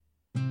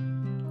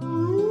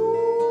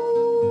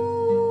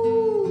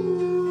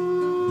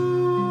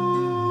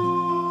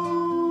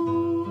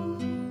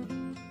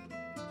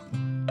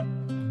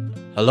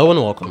Hello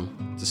and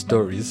welcome to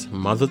Stories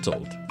Mother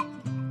Told.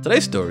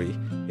 Today's story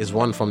is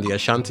one from the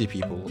Ashanti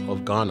people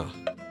of Ghana.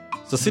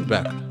 So sit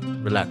back,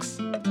 relax,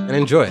 and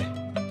enjoy.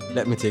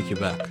 Let me take you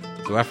back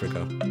to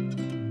Africa.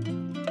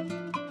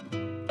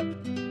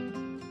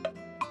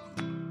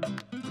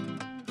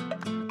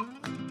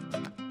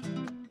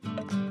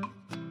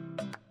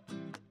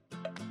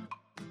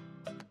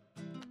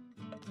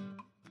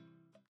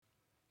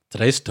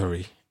 Today's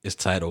story is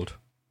titled,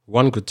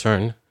 One Good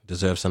Turn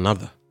Deserves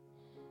Another.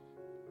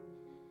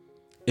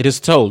 It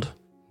is told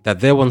that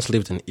there once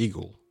lived an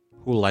eagle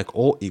who, like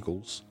all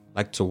eagles,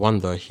 liked to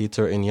wander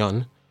hither and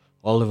yon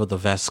all over the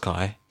vast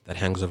sky that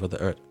hangs over the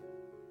earth.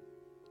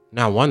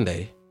 Now one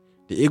day,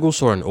 the eagle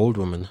saw an old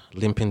woman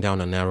limping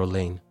down a narrow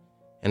lane,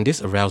 and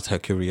this aroused her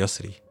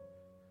curiosity.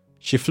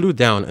 She flew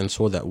down and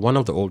saw that one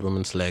of the old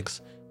woman's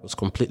legs was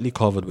completely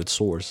covered with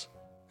sores,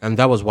 and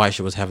that was why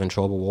she was having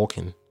trouble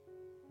walking.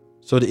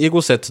 So the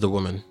eagle said to the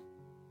woman,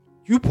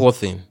 "You poor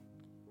thing,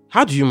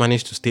 how do you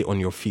manage to stay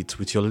on your feet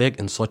with your leg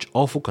in such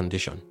awful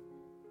condition?"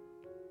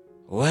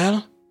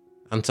 "Well,"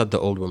 answered the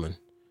old woman,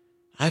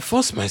 "I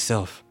force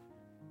myself.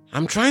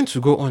 I'm trying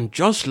to go on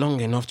just long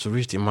enough to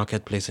reach the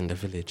marketplace in the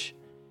village.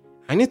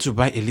 I need to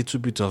buy a little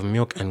bit of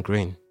milk and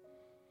grain."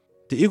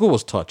 The eagle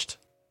was touched,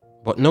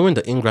 but knowing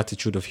the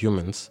ingratitude of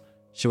humans,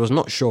 she was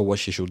not sure what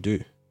she should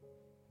do.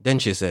 Then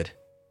she said,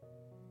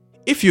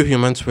 "If you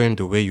humans weren't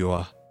the way you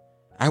are,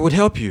 I would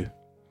help you.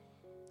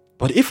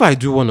 But if I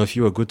do one of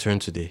you a good turn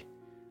today,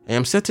 I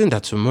am certain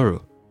that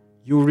tomorrow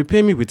you will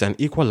repay me with an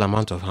equal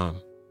amount of harm."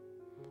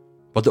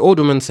 But the old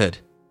woman said,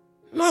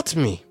 "Not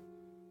me.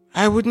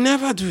 I would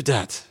never do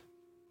that."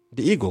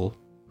 The eagle,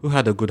 who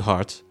had a good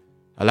heart,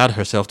 allowed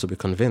herself to be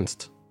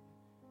convinced.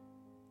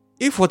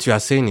 "If what you are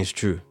saying is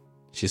true,"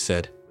 she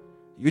said,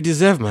 "you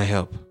deserve my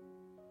help.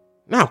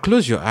 Now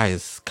close your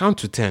eyes, count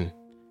to 10,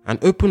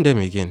 and open them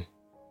again."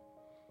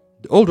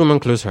 The old woman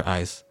closed her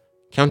eyes,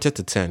 counted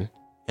to 10,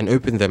 and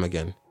opened them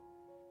again.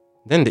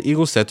 Then the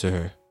eagle said to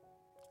her,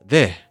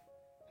 "There,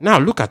 now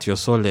look at your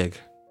sore leg."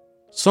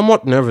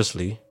 Somewhat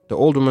nervously, the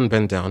old woman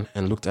bent down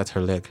and looked at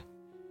her leg.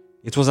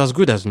 It was as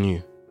good as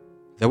new.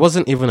 There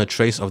wasn't even a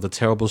trace of the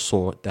terrible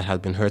sore that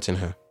had been hurting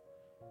her.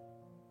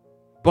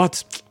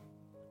 "But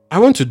I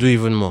want to do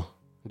even more,"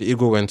 the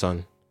eagle went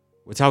on,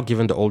 without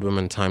giving the old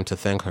woman time to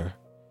thank her.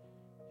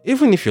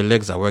 "Even if your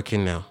legs are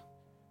working now,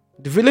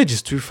 the village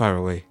is too far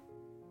away.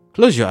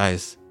 Close your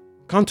eyes,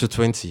 count to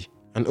 20,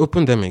 and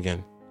open them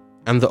again."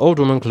 And the old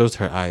woman closed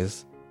her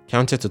eyes,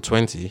 counted to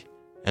 20,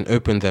 and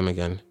opened them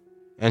again.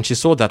 And she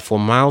saw that for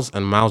miles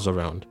and miles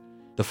around,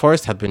 the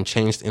forest had been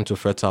changed into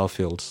fertile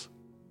fields.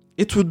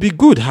 "It would be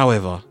good,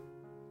 however,"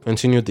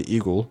 continued the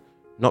eagle,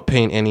 not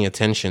paying any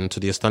attention to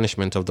the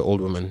astonishment of the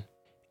old woman,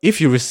 "if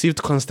you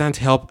received constant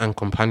help and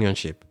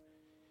companionship.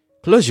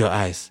 Close your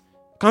eyes,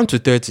 count to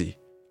 30,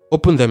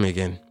 open them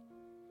again."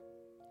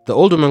 The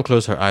old woman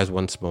closed her eyes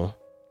once more,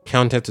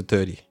 counted to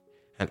 30,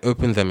 and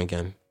opened them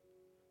again.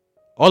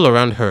 All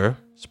around her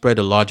spread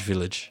a large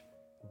village,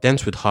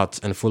 dense with huts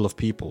and full of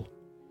people.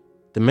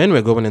 The men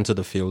were going into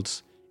the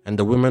fields, and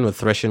the women were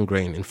threshing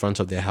grain in front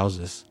of their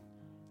houses.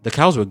 The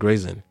cows were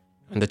grazing,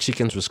 and the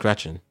chickens were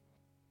scratching.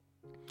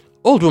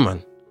 "Old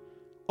woman,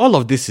 all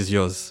of this is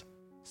yours,"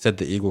 said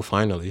the eagle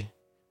finally.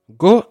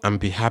 "Go and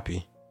be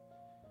happy."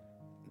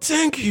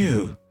 Thank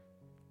you,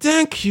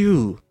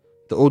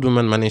 the old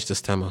woman managed to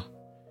stammer.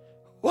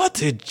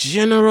 "What a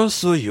generous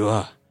soul you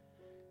are.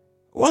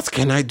 What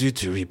can I do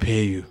to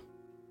repay you?"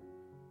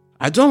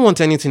 "I don't want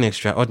anything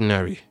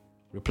extraordinary,"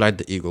 replied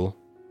the eagle.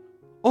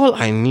 "All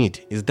I need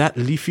is that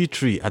leafy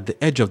tree at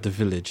the edge of the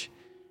village,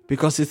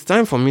 because it's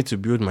time for me to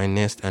build my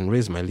nest and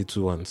raise my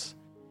little ones."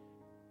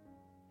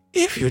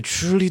 "If you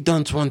truly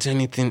don't want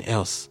anything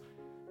else,"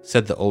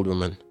 said the old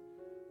woman,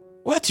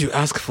 "what you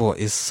ask for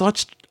is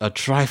such a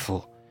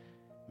trifle.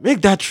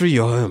 Make that tree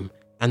your home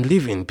and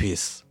live in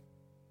peace."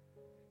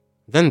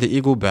 Then the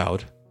eagle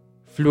bowed,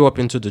 flew up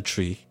into the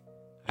tree,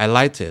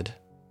 alighted,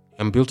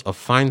 and built a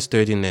fine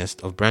sturdy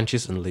nest of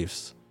branches and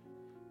leaves.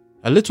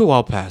 A little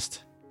while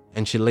passed,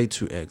 and she laid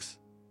 2 eggs.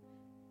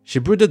 She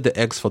brooded the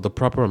eggs for the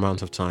proper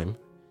amount of time,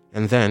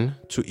 and then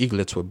 2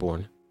 eaglets were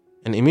born,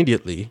 and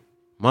immediately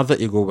Mother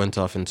Eagle went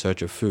off in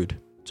search of food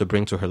to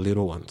bring to her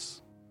little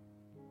ones.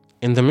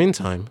 In the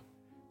meantime,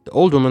 the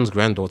old woman's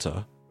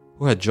granddaughter,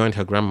 who had joined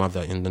her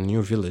grandmother in the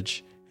new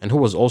village and who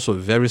was also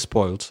very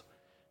spoilt,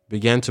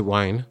 began to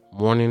whine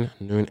morning,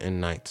 noon, and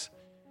night.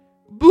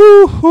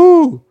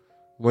 "Boo-hoo!"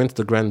 went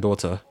the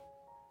granddaughter.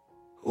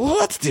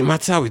 "What's the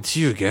matter with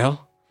you,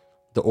 girl?"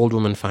 the old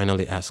woman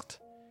finally asked.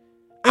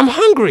 "I'm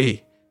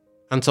hungry,"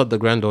 answered the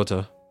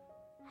granddaughter.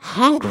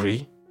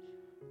 "Hungry?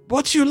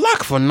 But you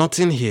lack for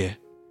nothing here."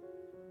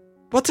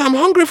 "But I'm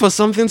hungry for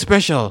something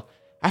special.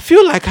 I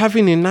feel like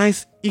having a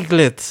nice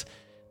eaglet.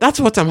 That's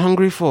what I'm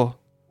hungry for."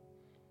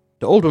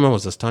 The old woman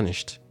was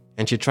astonished,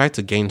 and she tried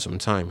to gain some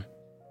time.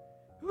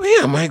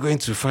 "Where am I going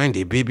to find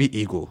a baby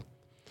eagle?"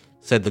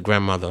 said the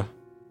grandmother.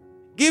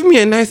 "Give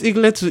me a nice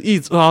eaglet to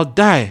eat or I'll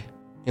die,"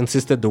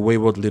 insisted the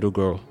wayward little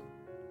girl.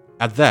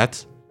 At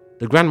that,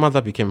 the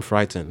grandmother became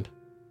frightened.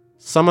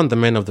 summoned the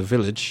men of the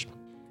village,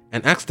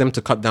 and asked them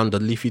to cut down the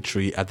leafy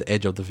tree at the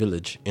edge of the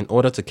village in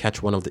order to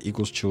catch one of the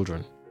eagle's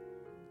children.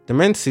 The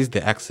men seized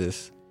their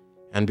axes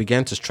and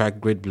began to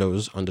strike great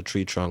blows on the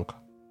tree trunk.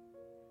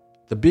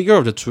 The bigger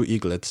of the two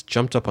eaglets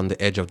jumped up on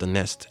the edge of the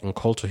nest and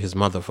called to his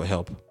mother for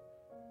help.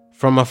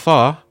 From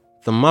afar,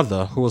 the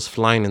mother, who was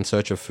flying in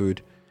search of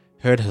food,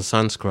 heard her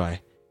son's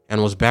cry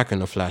and was back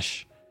in a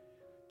flash.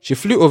 She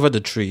flew over the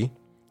tree,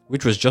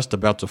 which was just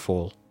about to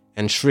fall,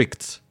 and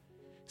shrieked,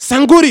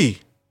 "Sanguri!"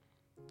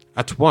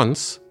 At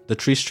once, the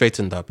tree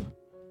straightened up,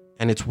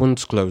 and its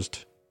wounds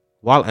closed,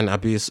 while an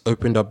abyss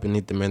opened up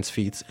beneath the men's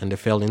feet and they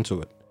fell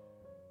into it.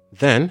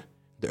 Then,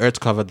 the earth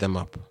covered them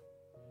up.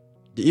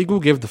 The eagle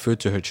gave the food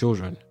to her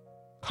children,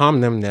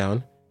 calmed them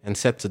down, and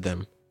said to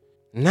them,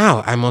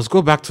 "Now I must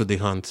go back to the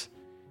hunt.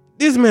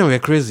 These men were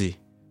crazy,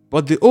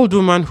 but the old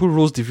woman who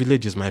rules the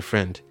village is my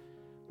friend.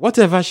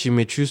 Whatever she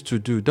may choose to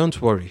do,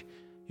 don't worry.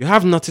 You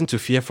have nothing to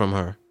fear from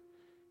her."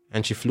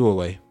 And she flew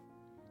away.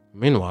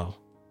 Meanwhile,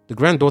 the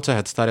granddaughter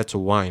had started to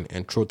whine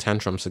and throw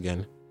tantrums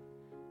again,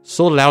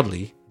 so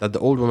loudly that the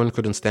old woman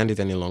couldn't stand it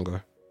any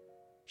longer.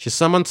 She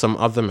summoned some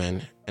other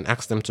men and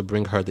asked them to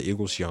bring her the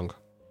eagle's young.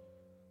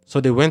 So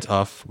they went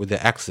off with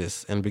their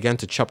axes and began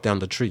to chop down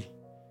the tree.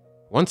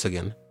 Once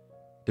again,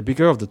 the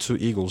bigger of the two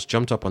eagles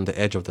jumped up on the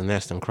edge of the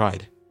nest and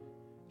cried.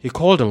 He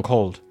called and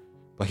called,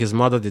 but his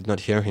mother did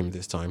not hear him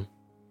this time.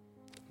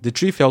 The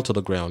tree fell to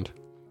the ground,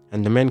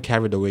 and the men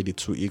carried away the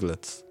two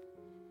eaglets.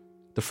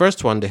 The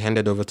first one they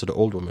handed over to the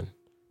old woman,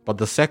 but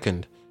the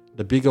second,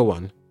 the bigger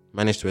one,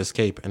 managed to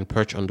escape and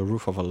perch on the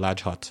roof of a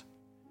large hut.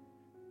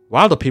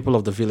 While the people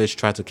of the village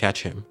tried to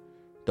catch him,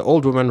 the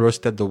old woman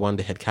roasted the one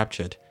they had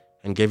captured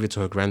and gave it to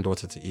her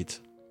granddaughter to eat.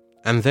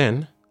 And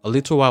then, a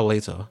little while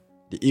later,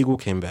 the eagle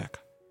came back.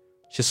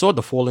 She saw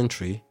the fallen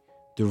tree,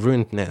 the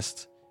ruined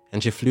nest,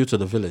 and she flew to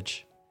the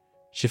village.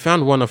 She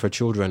found one of her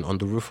children on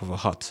the roof of a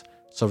hut,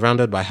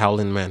 surrounded by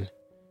howling men,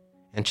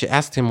 and she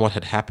asked him what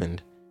had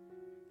happened.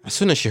 As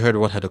soon as she heard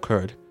what had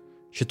occurred,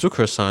 she took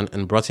her son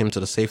and brought him to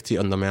the safety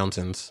on the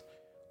mountains,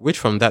 which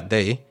from that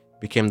day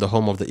became the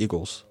home of the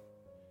eagles.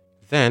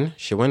 Then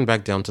she went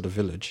back down to the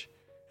village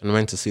and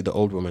went to see the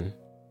old woman.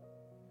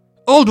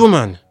 "Old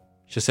woman,"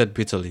 she said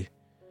bitterly,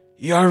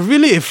 "you are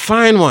really a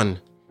fine one."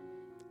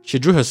 She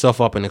drew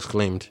herself up and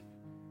exclaimed,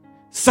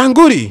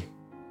 "Sanguri!"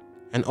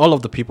 And all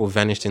of the people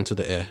vanished into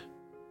the air.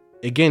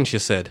 Again she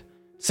said,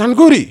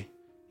 "Sanguri!"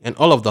 And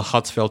all of the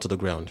huts fell to the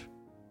ground.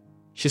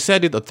 She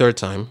said it a third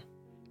time,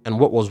 and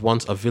what was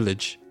once a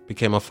village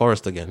became a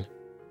forest again.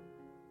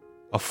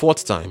 A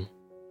fourth time,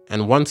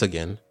 and once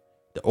again,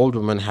 the old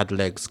woman had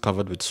legs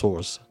covered with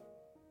sores.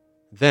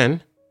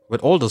 Then,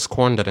 with all the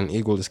scorn that an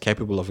eagle is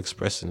capable of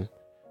expressing,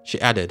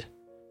 she added,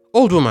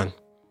 "Old woman,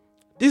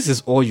 this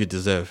is all you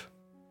deserve."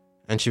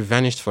 And she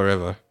vanished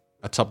forever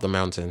atop the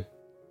mountain.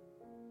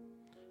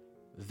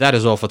 That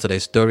is all for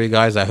today's story,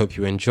 guys. I hope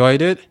you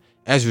enjoyed it.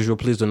 As usual,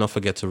 please do not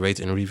forget to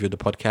rate and review the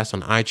podcast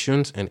on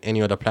iTunes and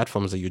any other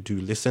platforms that you do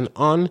listen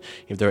on.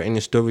 If there are any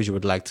stories you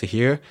would like to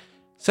hear,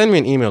 send me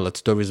an email at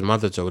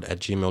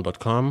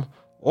storiesmothertold@gmail.com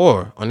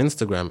or on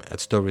Instagram at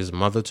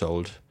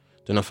storiesmothertold.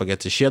 Do not forget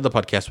to share the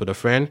podcast with a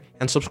friend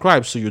and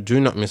subscribe so you do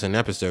not miss an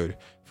episode.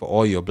 For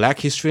all your Black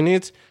history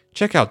needs,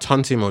 check out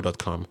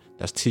tuntimo.com.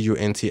 That's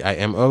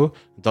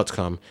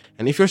TUNTIMO.com.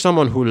 And if you're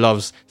someone who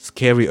loves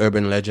scary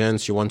urban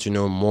legends, you want to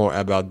know more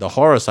about the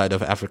horror side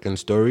of African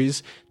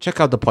stories, check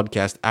out the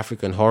podcast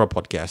African Horror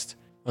Podcast.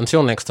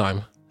 Until next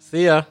time,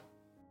 see ya.